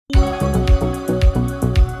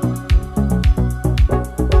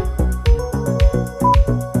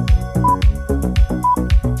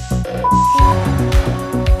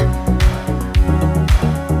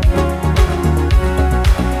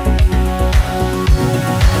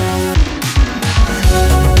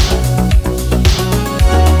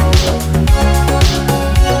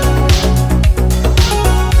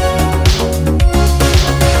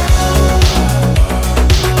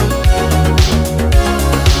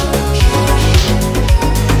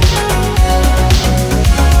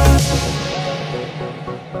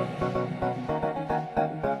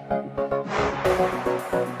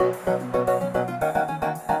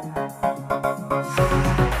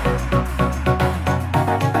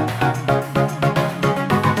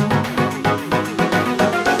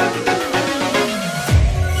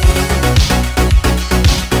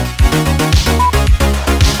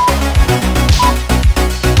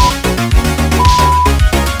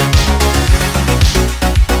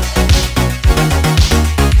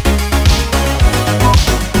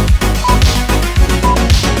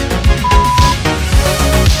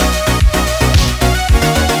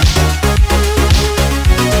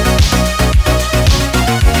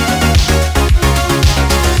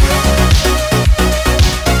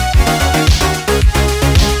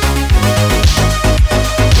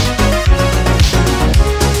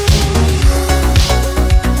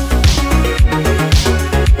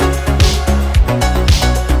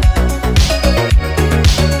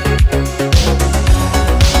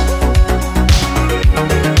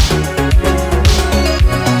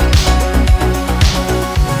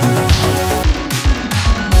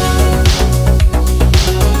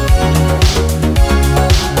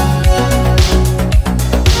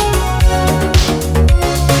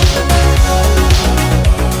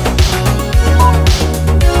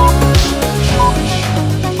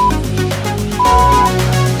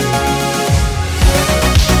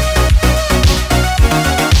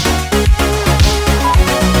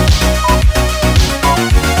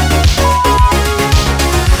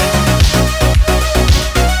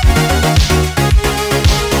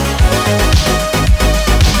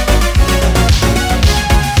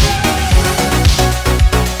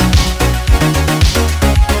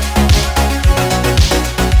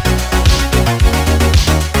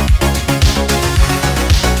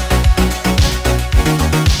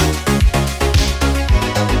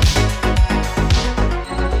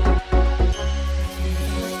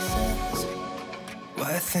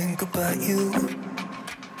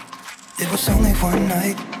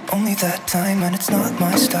night, only that time, and it's not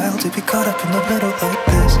my style to be caught up in the middle like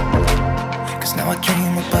this. Cause now I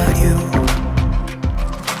dream about you.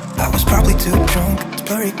 I was probably too drunk, it's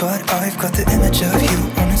blurry, but I've got the image of you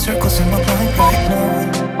running circles in my mind right now.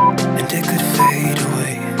 And it could fade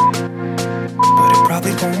away, but it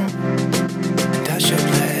probably won't, and I should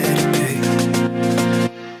let it be.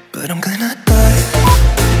 But I'm gonna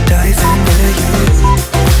dive into you.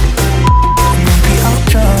 Maybe I'll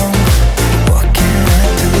drown, what can I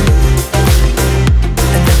do?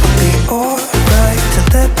 And it will be alright to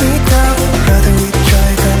let me down. Rather we try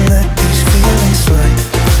than let these feelings slide.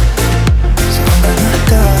 So I'm gonna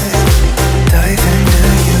dive into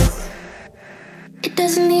you. It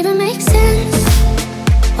doesn't even make sense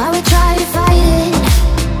why we try to fight it.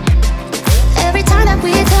 Every time that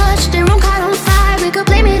we touch, the room caught on fire. We could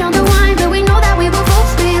blame it on the wine, but we know that we will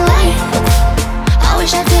both be like, I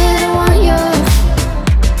wish I didn't want you.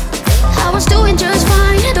 I was doing just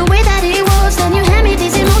fine, the way that it was. Then you hand me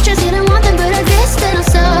these emotions, didn't want them, but I guess that I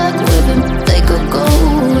sucked with them. They could go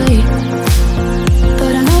away,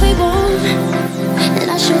 but I know they won't, and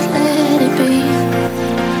I should let it be.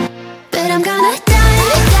 But I'm gonna dive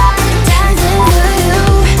into you.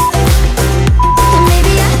 And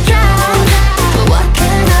maybe I drown, but what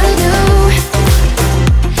can I do?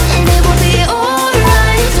 And it will be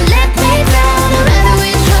alright, so let me drown. I'd rather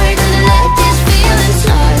we try than let this feeling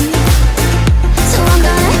slide. So I'm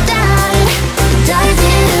gonna dive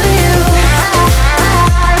into you.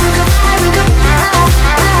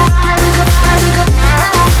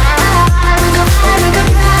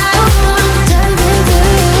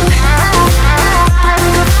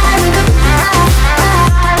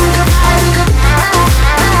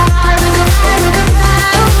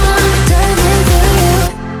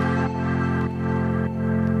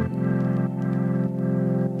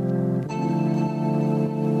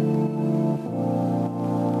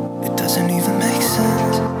 It doesn't even make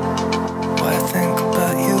sense why I think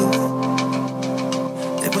about you.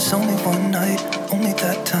 It was only one night, only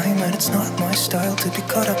that time, and it's not my style to be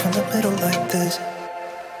caught up in the middle like this.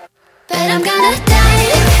 But I'm gonna dive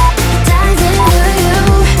into you.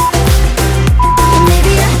 And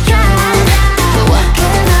maybe I drown, but what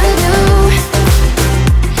can I do?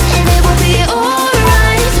 And it will be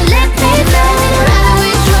alright, so let me drown. I'd rather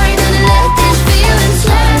we try than let this feeling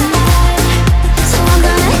slide. So I'm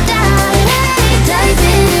gonna dive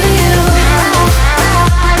into you.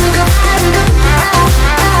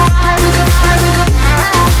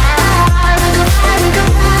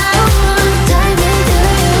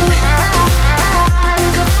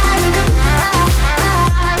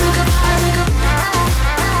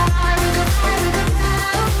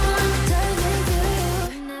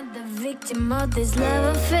 Victim of this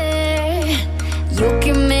love affair, you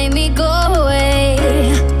can make me go away.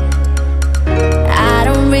 I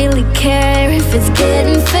don't really care if it's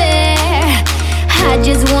getting fair. I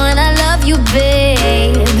just wanna love you,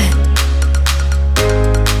 babe.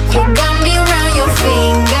 You got me around your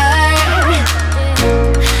finger,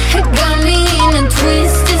 got me in a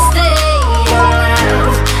twisted state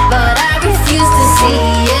of, but I refuse to see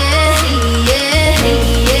it.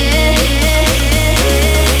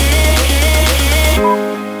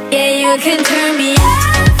 Yeah, you can turn me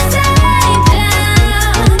upside down.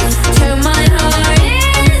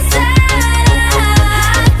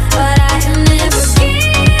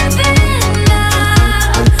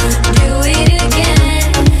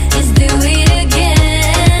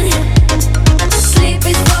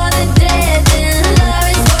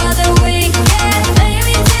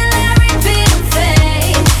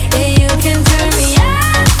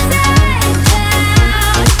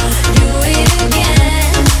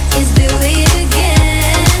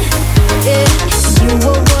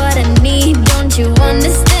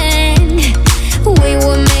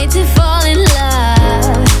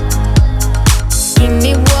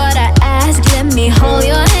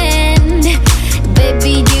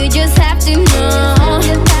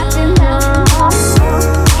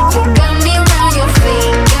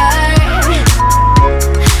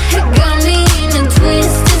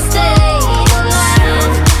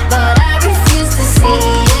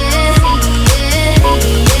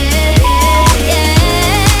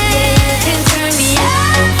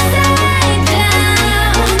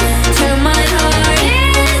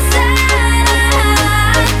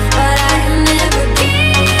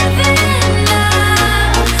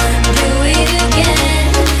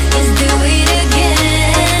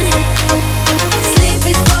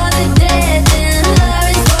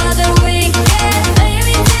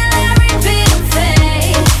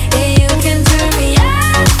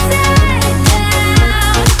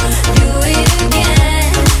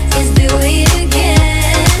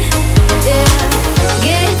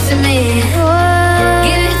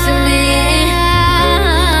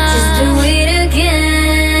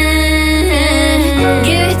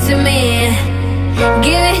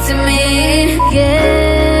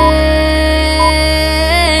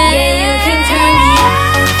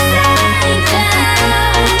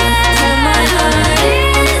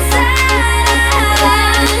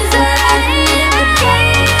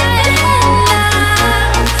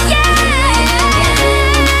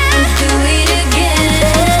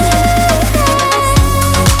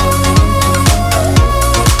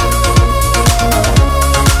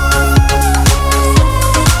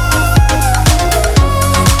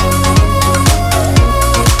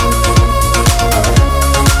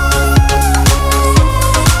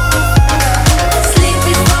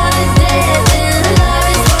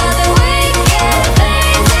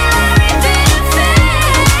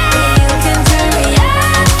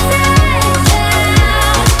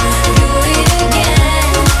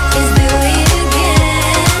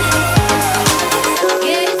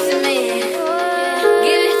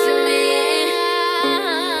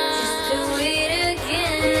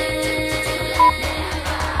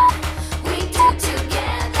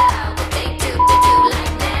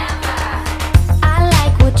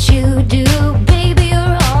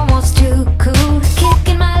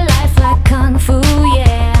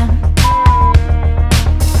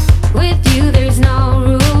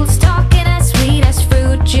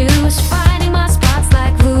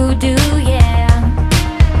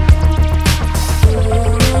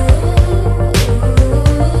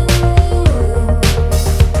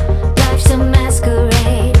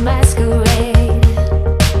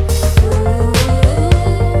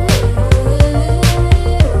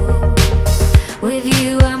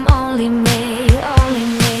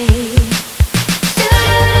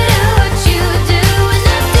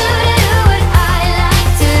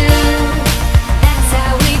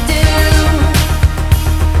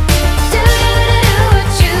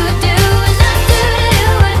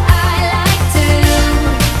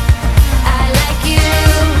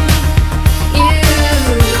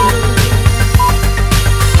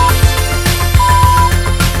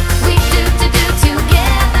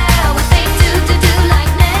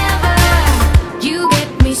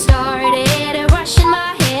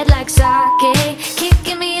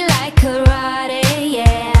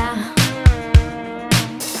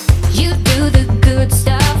 You do the good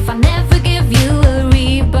stuff, I never give you a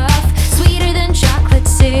rebuff. Sweeter than chocolate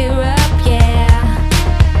syrup, yeah.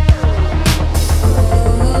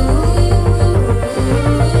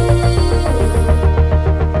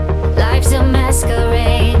 Life's a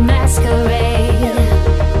masquerade, masquerade.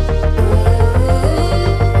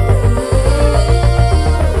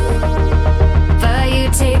 But you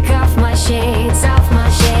take off my shades, off my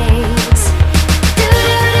shades. Do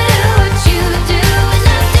what you do, and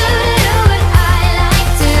I do what I like.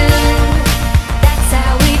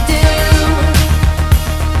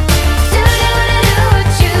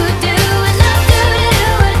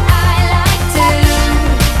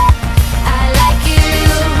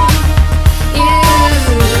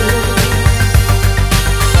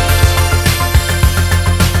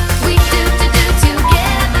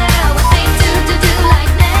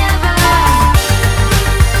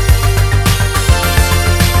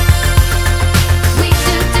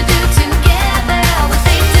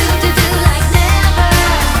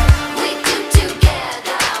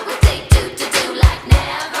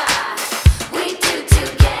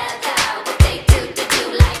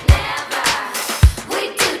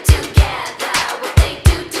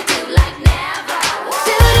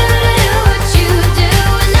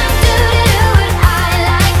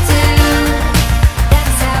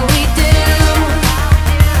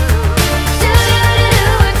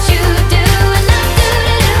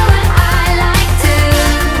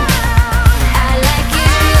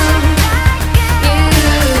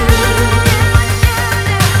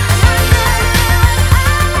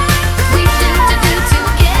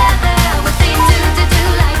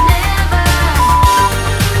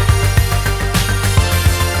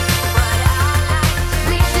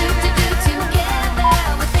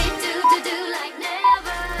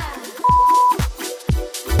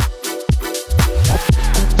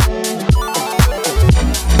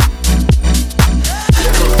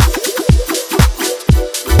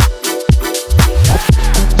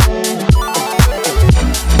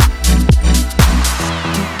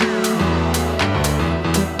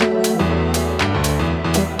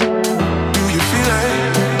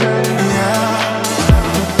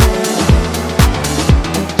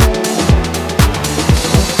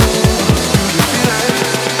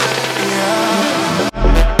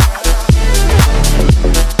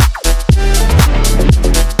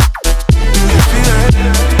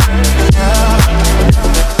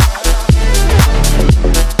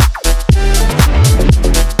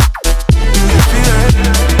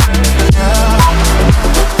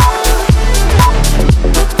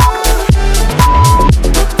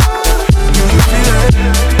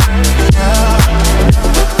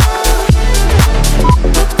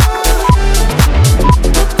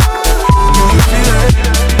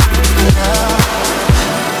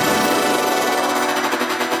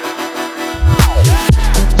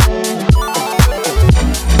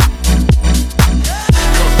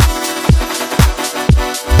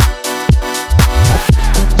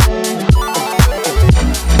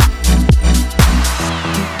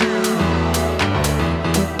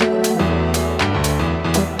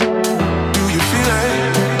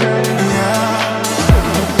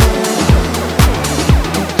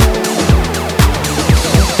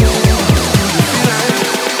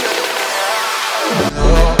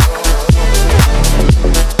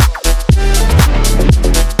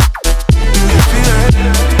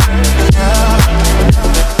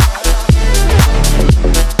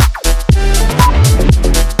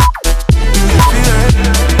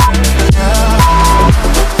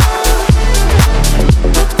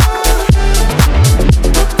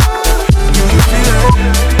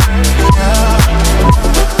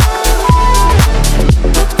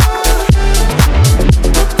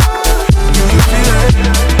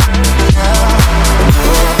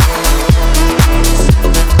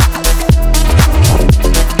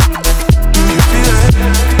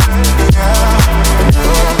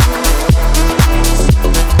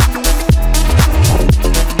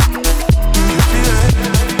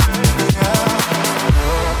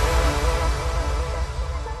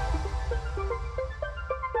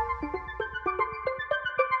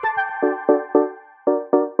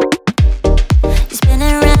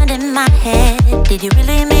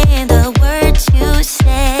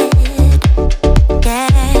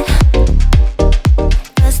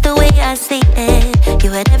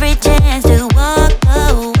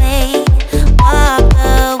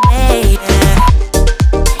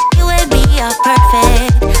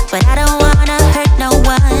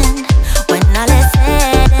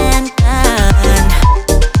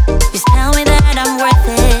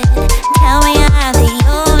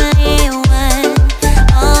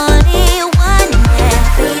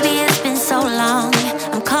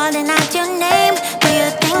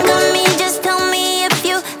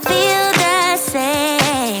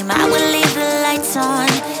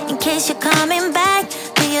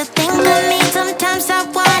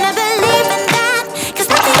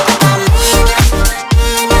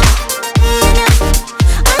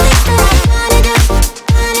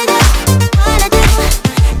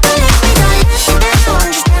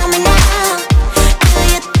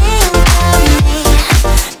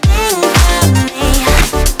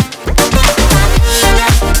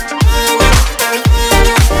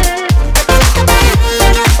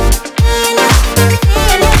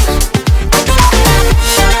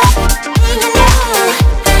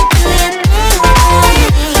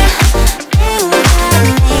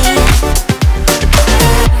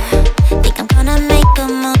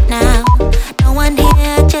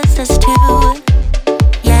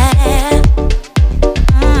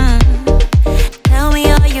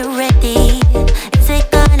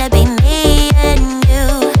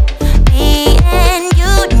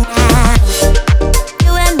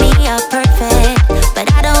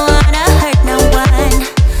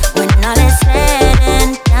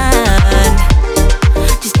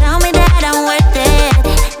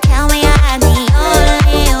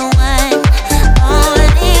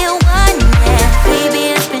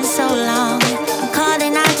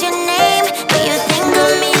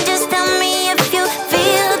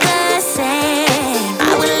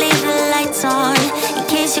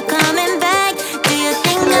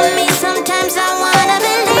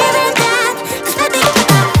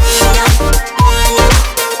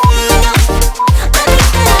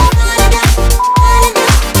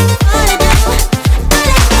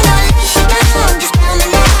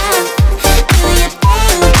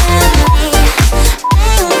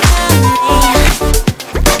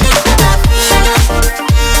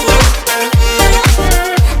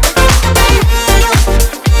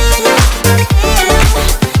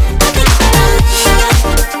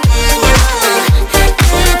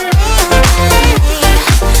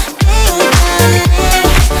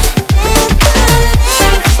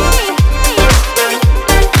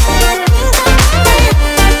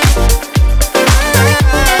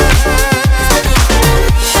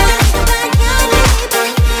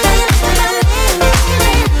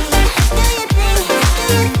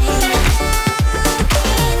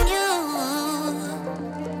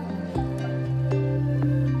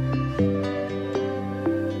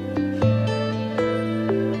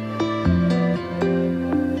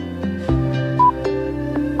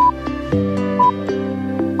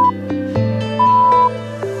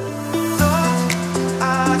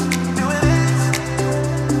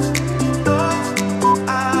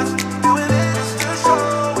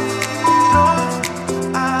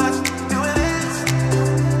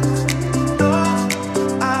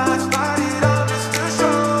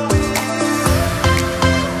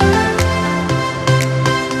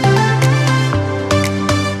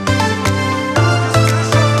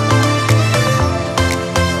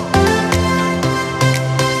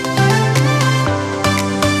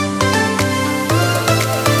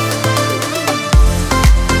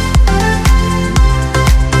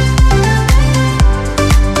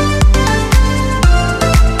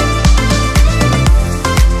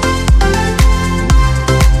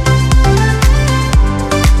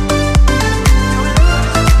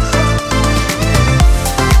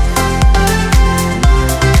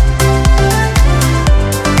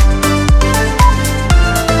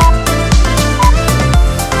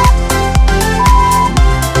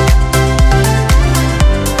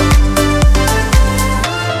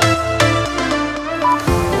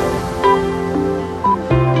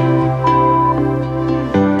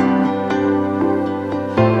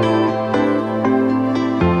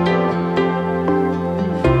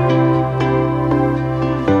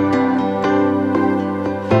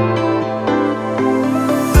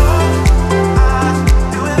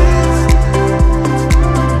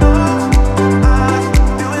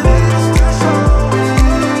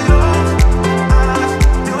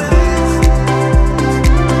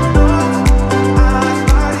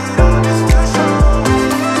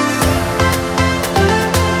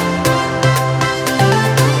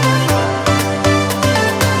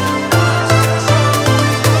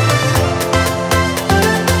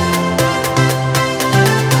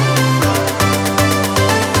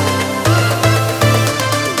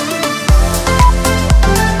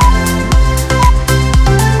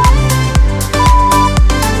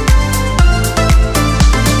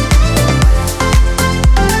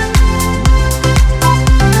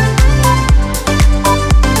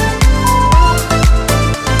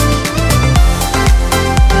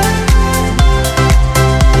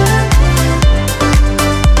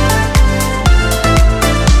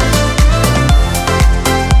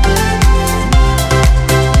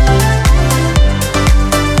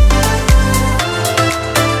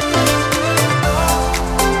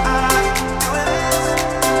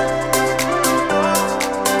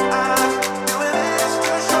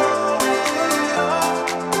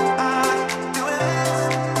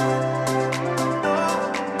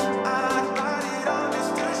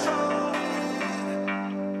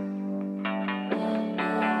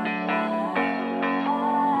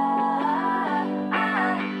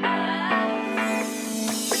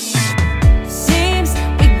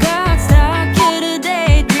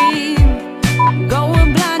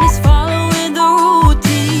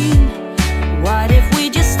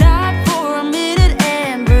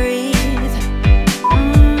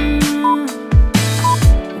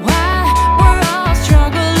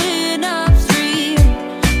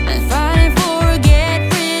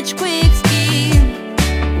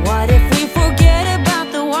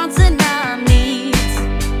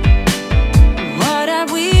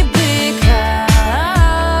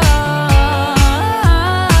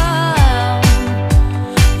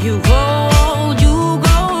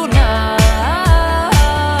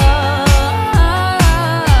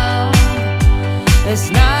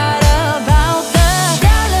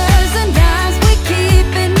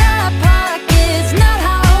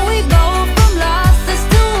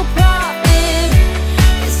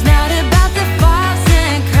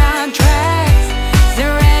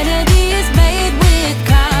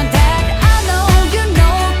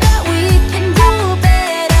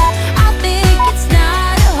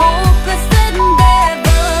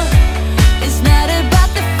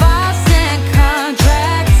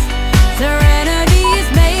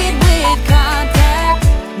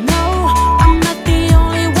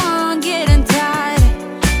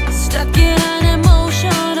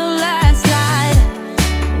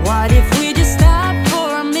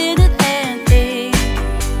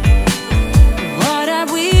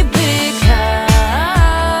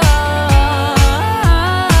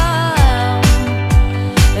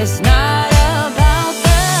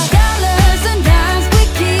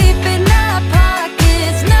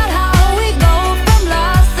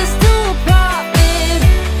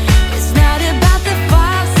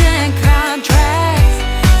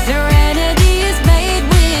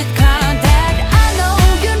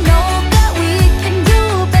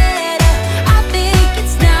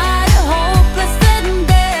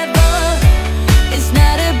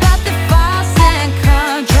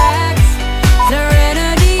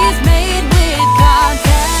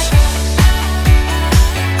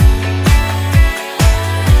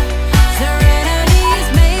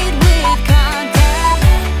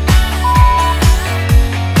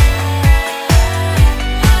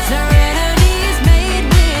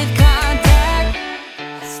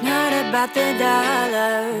 about the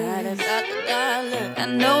dollar. I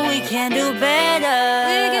know we can do better.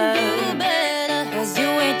 'Cause you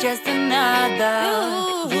ain't just another.